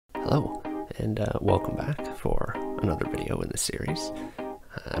Hello, and welcome back for another video in this series.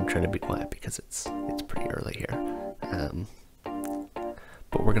 I'm trying to be quiet because it's pretty early here.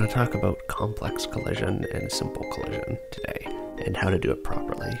 But we're going to talk about complex collision and simple collision today, and how to do it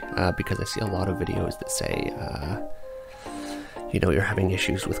properly. Because I see a lot of videos that say, you're having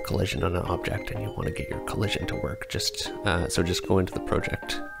issues with collision on an object and you want to get your collision to work. So just go into the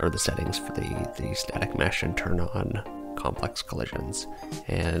project or the settings for the static mesh and turn on complex collisions,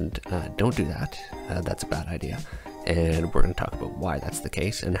 and don't do that. That's a bad idea, and we're going to talk about why that's the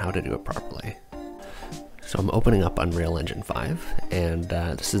case and how to do it properly. So I'm opening up Unreal Engine 5, and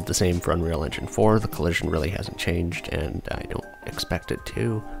this is the same for Unreal Engine 4. The collision really hasn't changed, and I don't expect it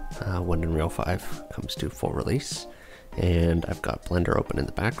to when Unreal 5 comes to full release. And I've got Blender open in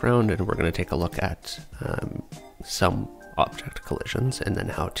the background, and we're going to take a look at some object collisions and then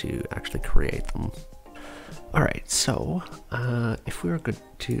how to actually create them. Alright, so if we were good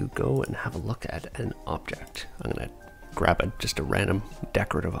to go and have a look at an object, I'm going to grab just a random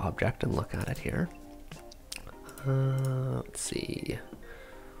decorative object and look at it here. Let's see,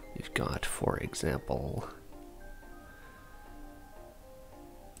 we've got, for example,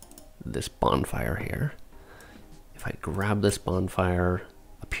 this bonfire here. If I grab this bonfire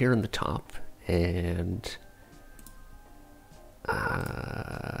up here in the top, and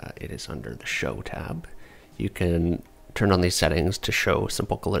it is under the Show tab, you can turn on these settings to show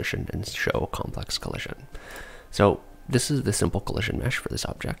simple collision and show complex collision. So this is the simple collision mesh for this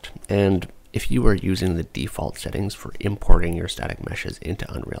object, and if you are using the default settings for importing your static meshes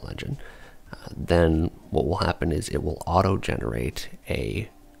into Unreal Engine, then what will happen is it will auto-generate a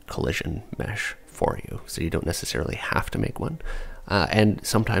collision mesh for you, so you don't necessarily have to make one. And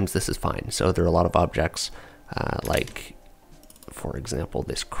sometimes this is fine. So there are a lot of objects, like, for example,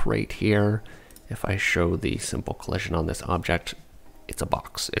 this crate here. If I show the simple collision on this object, it's a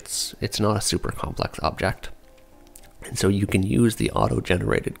box. It's not a super complex object. And so you can use the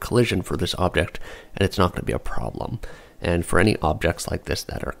auto-generated collision for this object, and it's not going to be a problem. And for any objects like this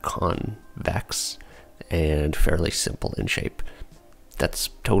that are convex and fairly simple in shape, that's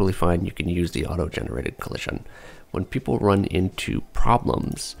totally fine. You can use the auto-generated collision. When people run into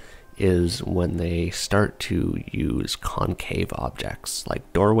problems is when they start to use concave objects,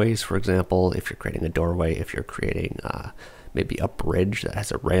 like doorways, for example. If you're creating a doorway, if you're creating maybe a bridge that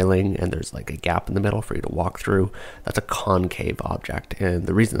has a railing and there's like a gap in the middle for you to walk through, that's a concave object. And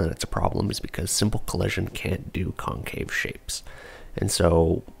the reason that it's a problem is because simple collision can't do concave shapes. And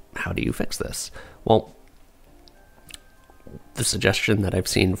so how do you fix this? Well, the suggestion that I've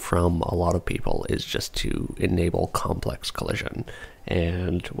seen from a lot of people is just to enable complex collision.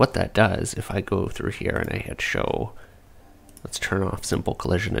 And what that does, if I go through here and I hit show, let's turn off simple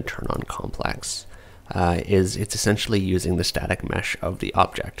collision and turn on complex, is it's essentially using the static mesh of the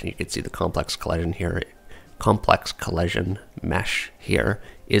object. And you can see the complex collision here. Complex collision mesh here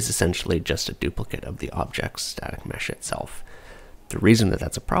is essentially just a duplicate of the object's static mesh itself. The reason that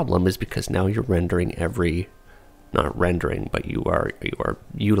that's a problem is because now you're rendering not rendering, but you are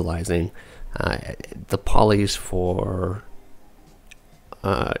utilizing the polys for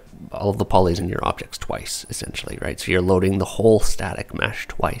all of the polys in your objects twice, essentially, right? So you're loading the whole static mesh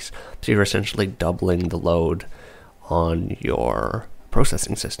twice. So you're essentially doubling the load on your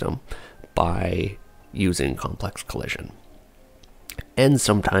processing system by using complex collision. And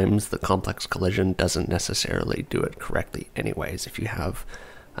sometimes the complex collision doesn't necessarily do it correctly anyways. If you have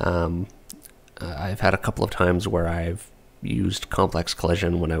I've had a couple of times where I've used complex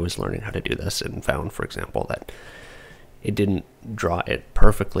collision when I was learning how to do this and found, for example, that it didn't draw it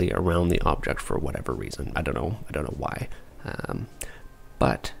perfectly around the object for whatever reason. I don't know why.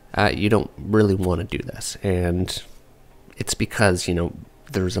 But you don't really want to do this, and it's because,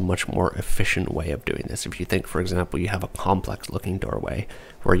 there's a much more efficient way of doing this. If you think, for example, you have a complex looking doorway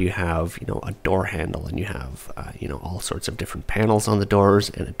where you have, a door handle and you have, all sorts of different panels on the doors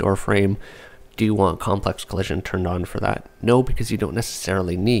and a door frame. Do you want complex collision turned on for that? No, because you don't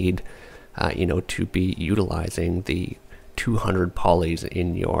necessarily need, to be utilizing the 200 polys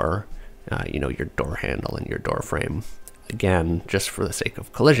in your, your door handle and your door frame. Again, just for the sake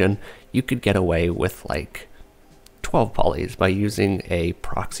of collision, you could get away with like 12 polys by using a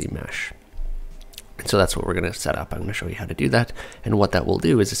proxy mesh. And so that's what we're going to set up. I'm going to show you how to do that. And what that will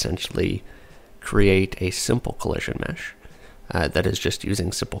do is essentially create a simple collision mesh. That is just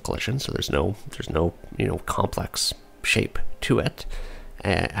using simple collision, so there's no complex shape to it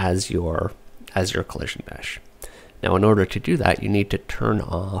as your collision mesh. Now, in order to do that, you need to turn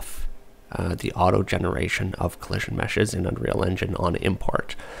off the auto generation of collision meshes in Unreal Engine on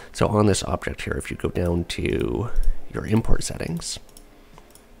import. So on this object here, if you go down to your import settings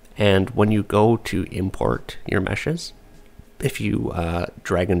And when you go to import your meshes, if you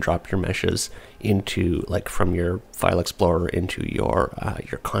drag and drop your meshes into, like, from your file explorer into your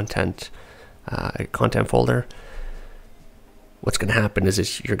content folder, what's going to happen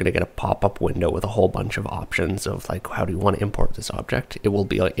is you're going to get a pop-up window with a whole bunch of options of, like, how do you want to import this object. It will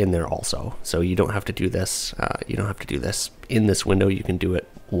be in there also, so you don't have to do this. You don't have to do this in this window. You can do it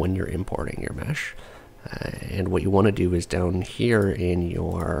when you're importing your mesh. And what you want to do is down here in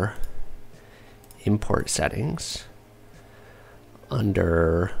your import settings,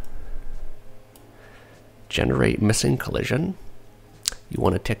 under generate missing collision, you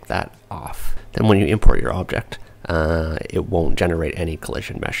want to tick that off. Then when you import your object, it won't generate any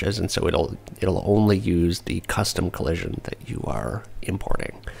collision meshes, and so it'll only use the custom collision that you are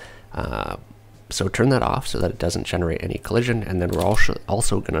importing. So turn that off so that it doesn't generate any collision, and then we're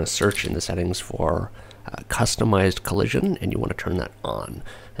also going to search in the settings for customized collision, and you want to turn that on.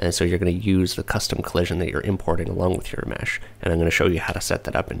 And so you're going to use the custom collision that you're importing along with your mesh, and I'm going to show you how to set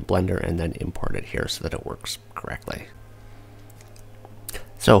that up in Blender and then import it here so that it works correctly.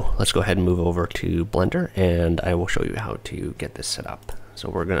 So let's go ahead and move over to Blender, and I will show you how to get this set up. So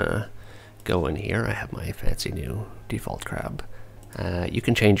we're going to go in here. I have my fancy new default Krab. You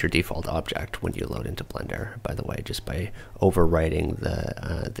can change your default object when you load into Blender, by the way, just by overwriting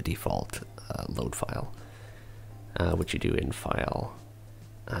the default load file, which you do in File,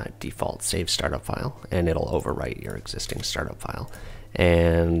 Default Save Startup File, and it'll overwrite your existing startup file.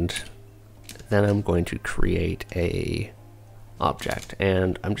 And then I'm going to create a object,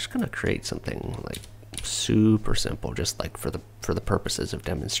 and I'm just going to create something like super simple, just like for the purposes of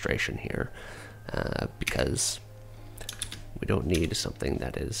demonstration here, because we don't need something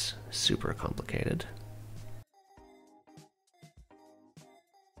that is super complicated.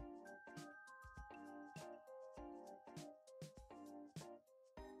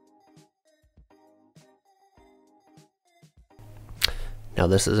 Now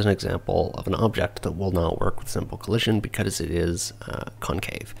this is an example of an object that will not work with simple collision because it is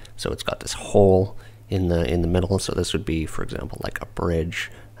concave. So it's got this hole in the middle. So this would be, for example, like a bridge.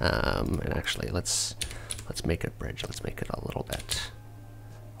 And actually, let's make it a bridge. Let's make it a little bit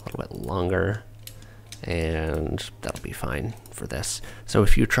longer, and that'll be fine for this. So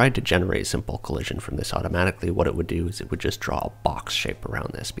if you tried to generate simple collision from this automatically, what it would do is it would just draw a box shape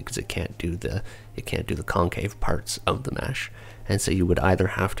around this because it can't do the concave parts of the mesh. And so you would either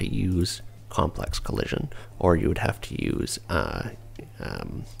have to use complex collision, or you would have to use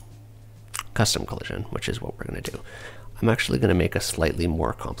custom collision, which is what we're going to do. I'm actually going to make a slightly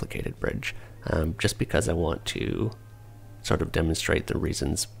more complicated bridge, just because I want to sort of demonstrate the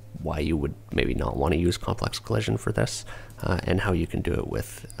reasons why you would maybe not want to use complex collision for this, and how you can do it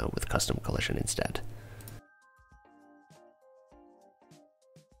with custom collision instead.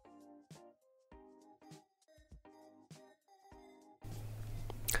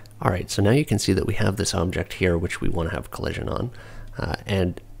 Alright, so now you can see that we have this object here which we want to have collision on,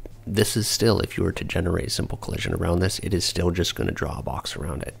 and this is still, if you were to generate simple collision around this, it is still just going to draw a box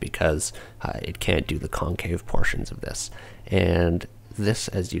around it because it can't do the concave portions of this. And this,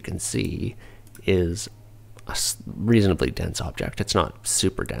 as you can see, is a reasonably dense object. It's not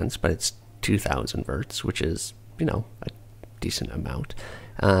super dense, but it's 2000 verts, which is, you know, a decent amount.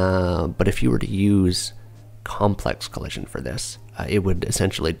 But if you were to use complex collision for this, it would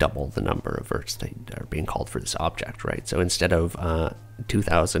essentially double the number of verts that are being called for this object, right? So instead of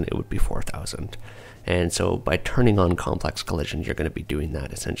 2000, it would be 4000. And so by turning on complex collision, you're going to be doing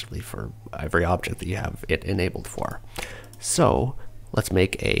that essentially for every object that you have it enabled for. So let's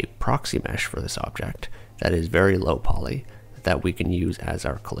make a proxy mesh for this object that is very low poly that we can use as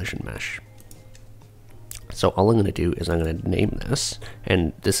our collision mesh. So all I'm going to do is I'm going to name this,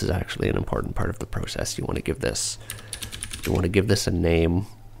 and this is actually an important part of the process. You want to give this a name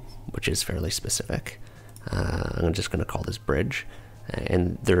which is fairly specific. I'm just going to call this bridge,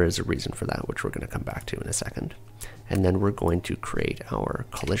 and there is a reason for that, which we're going to come back to in a second. And then we're going to create our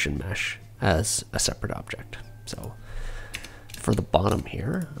collision mesh as a separate object. So for the bottom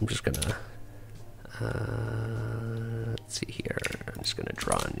here, I'm just going to let's see here. I'm just going to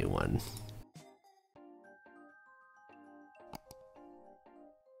draw a new one.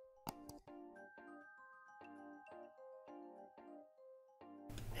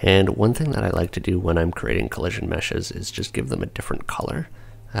 And one thing that I like to do when I'm creating collision meshes is just give them a different color.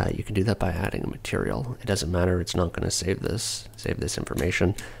 You can do that by adding a material. It doesn't matter, it's not going to save this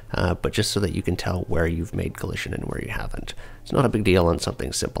information, but just so that you can tell where you've made collision and where you haven't. It's not a big deal on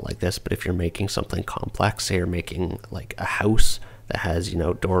something simple like this, but if you're making something complex, say you're making like a house that has, you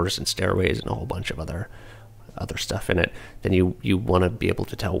know, doors and stairways and a whole bunch of other other stuff in it, then you want to be able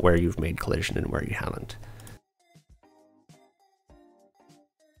to tell where you've made collision and where you haven't.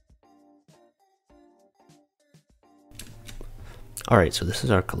 Alright, so this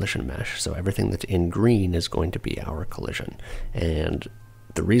is our collision mesh. So everything that's in green is going to be our collision. And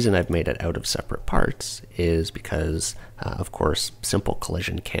the reason I've made it out of separate parts is because, of course, simple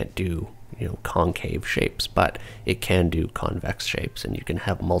collision can't do concave shapes, but it can do convex shapes, and you can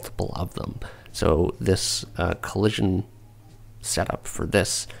have multiple of them. So this collision setup for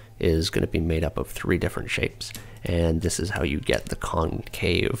this is going to be made up of 3 different shapes, and this is how you get the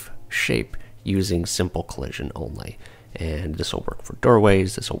concave shape using simple collision only. And this will work for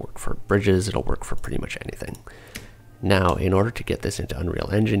doorways, this will work for bridges, it'll work for pretty much anything. Now, in order to get this into Unreal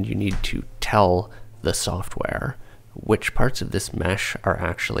Engine, you need to tell the software which parts of this mesh are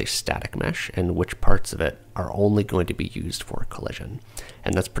actually static mesh and which parts of it are only going to be used for collision.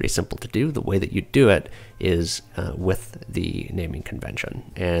 And that's pretty simple to do. The way that you do it is with the naming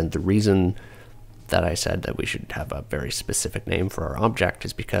convention. And the reason that I said that we should have a very specific name for our object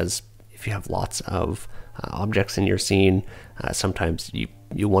is because if you have lots of objects in your scene, sometimes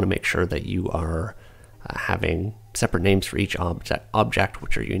you want to make sure that you are having separate names for each object,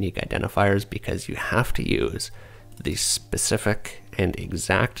 which are unique identifiers, because you have to use the specific and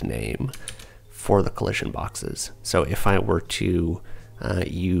exact name for the collision boxes. So if I were to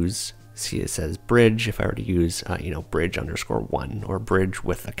use, see it says bridge, if I were to use bridge _1 or bridge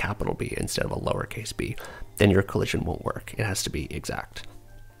with a capital B instead of a lowercase b, then your collision won't work. It has to be exact.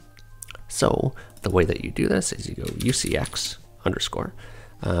 So the way that you do this is you go UCX _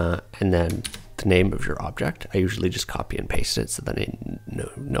 and then the name of your object. I usually just copy and paste it so that I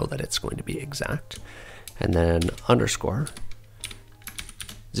know that it's going to be exact. And then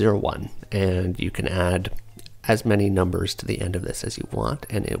 _01, and you can add as many numbers to the end of this as you want,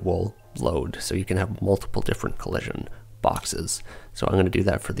 and it will load. So you can have multiple different collision boxes. So I'm going to do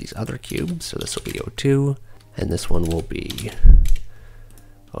that for these other cubes. So this will be E02, and this one will be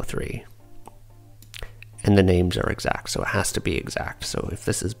E03. And the names are exact, so it has to be exact. So if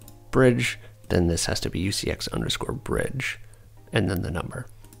this is bridge, then this has to be UCX _ bridge, and then the number.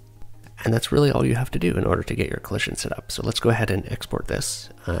 And that's really all you have to do in order to get your collision set up. So let's go ahead and export this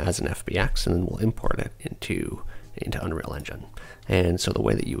as an FBX, and then we'll import it into Unreal Engine. And so the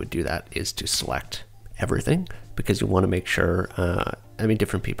way that you would do that is to select everything, because you want to make sure,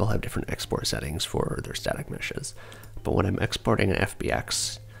 different people have different export settings for their static meshes. But when I'm exporting an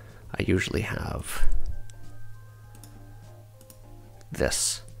FBX, I usually have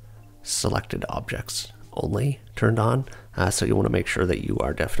this selected objects only turned on. So you want to make sure that you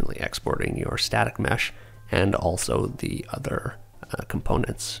are definitely exporting your static mesh and also the other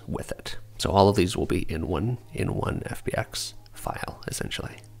components with it. So all of these will be in one FBX file,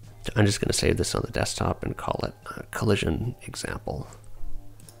 essentially. So I'm just going to save this on the desktop and call it collision example.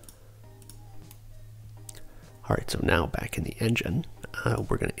 All right, so now back in the engine,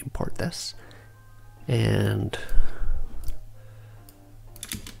 we're going to import this, and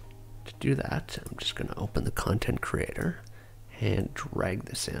to do that, I'm just going to open the content creator and drag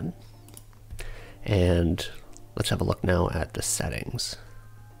this in. And let's have a look now at the settings.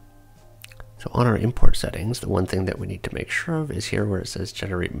 So on our import settings, the one thing that we need to make sure of is here where it says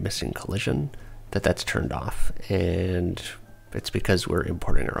generate missing collision, that's turned off. And it's because we're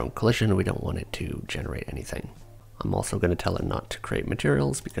importing our own collision, we don't want it to generate anything. I'm also going to tell it not to create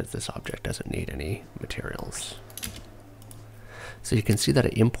materials because this object doesn't need any materials. So you can see that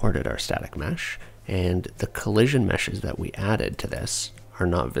it imported our static mesh, and the collision meshes that we added to this are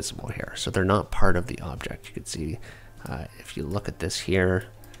not visible here. So they're not part of the object. You can see if you look at this here,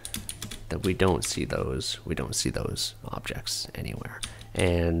 that we don't see those objects anywhere.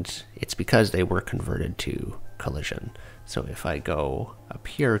 And it's because they were converted to collision. So if I go up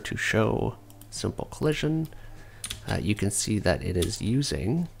here to show simple collision, you can see that it is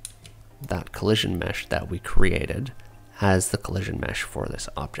using that collision mesh that we created as the collision mesh for this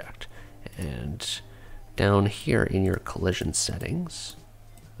object. And down here in your collision settings,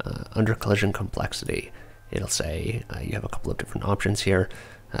 under collision complexity, it'll say you have a couple of different options here.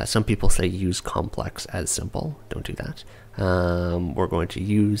 Some people say use complex as simple. Don't do that. We're going to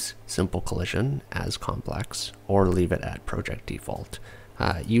use simple collision as complex, or leave it at project default.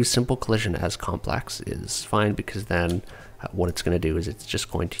 Use simple collision as complex is fine, because then what it's going to do is it's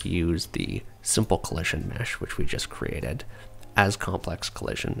just going to use the simple collision mesh, which we just created, as complex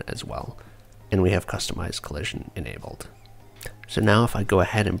collision as well. And we have customized collision enabled. So now if I go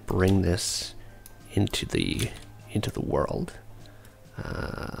ahead and bring this into the world,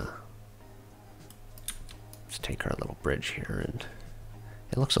 let's take our little bridge here, and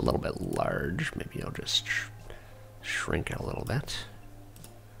it looks a little bit large. Maybe I'll just shrink it a little bit.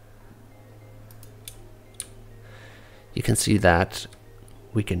 You can see that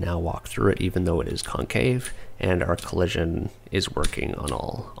we can now walk through it even though it is concave, and our collision is working on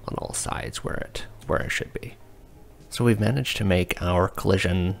all sides where it should be. So we've managed to make our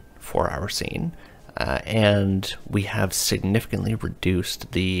collision for our scene, and we have significantly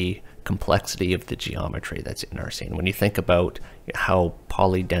reduced the complexity of the geometry that's in our scene. When you think about how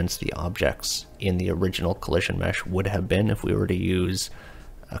polydense the objects in the original collision mesh would have been if we were to use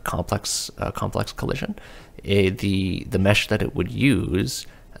a complex collision, the mesh that it would use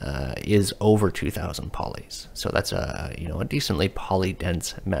is over 2,000 polys. So that's a decently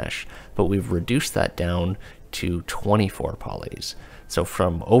polydense mesh, but we've reduced that down to 24 polys. So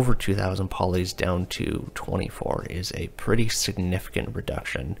from over 2,000 polys down to 24 is a pretty significant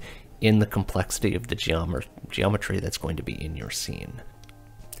reduction in the complexity of the geometry that's going to be in your scene.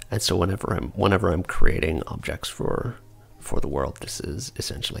 And so whenever I'm creating objects for the world, this is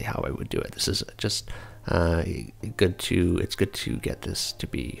essentially how I would do it. This is just it's good to get this to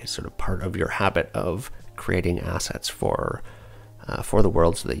be sort of part of your habit of creating assets for the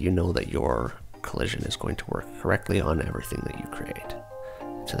world, so that you know that your collision is going to work correctly on everything that you create.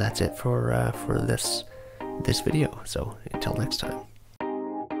 So that's it for this video. So until next time.